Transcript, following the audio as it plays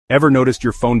Ever noticed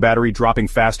your phone battery dropping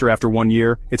faster after 1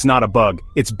 year? It's not a bug,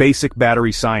 it's basic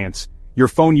battery science. Your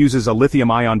phone uses a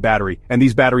lithium-ion battery, and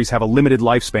these batteries have a limited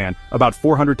lifespan, about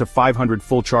 400 to 500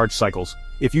 full charge cycles.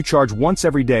 If you charge once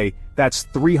every day, that's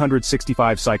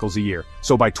 365 cycles a year.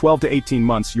 So by 12 to 18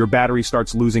 months, your battery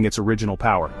starts losing its original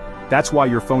power. That's why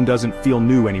your phone doesn't feel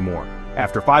new anymore.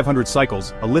 After 500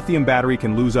 cycles, a lithium battery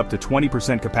can lose up to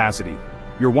 20% capacity.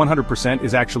 Your 100%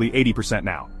 is actually 80%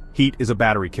 now. Heat is a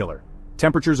battery killer.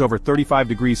 Temperatures over 35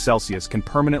 degrees Celsius can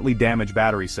permanently damage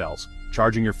battery cells.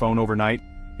 Charging your phone overnight,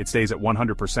 it stays at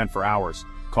 100% for hours,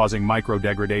 causing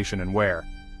micro-degradation and wear.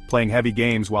 Playing heavy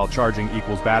games while charging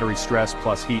equals battery stress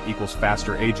plus heat equals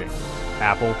faster aging.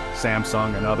 Apple,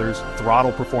 Samsung, and others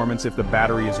throttle performance if the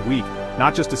battery is weak,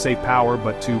 not just to save power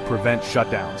but to prevent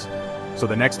shutdowns. So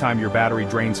the next time your battery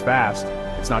drains fast,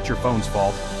 it's not your phone's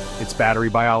fault, it's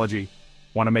battery biology.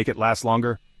 Want to make it last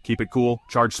longer? Keep it cool,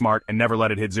 charge smart, and never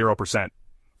let it hit 0%.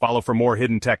 Follow for more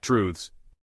hidden tech truths.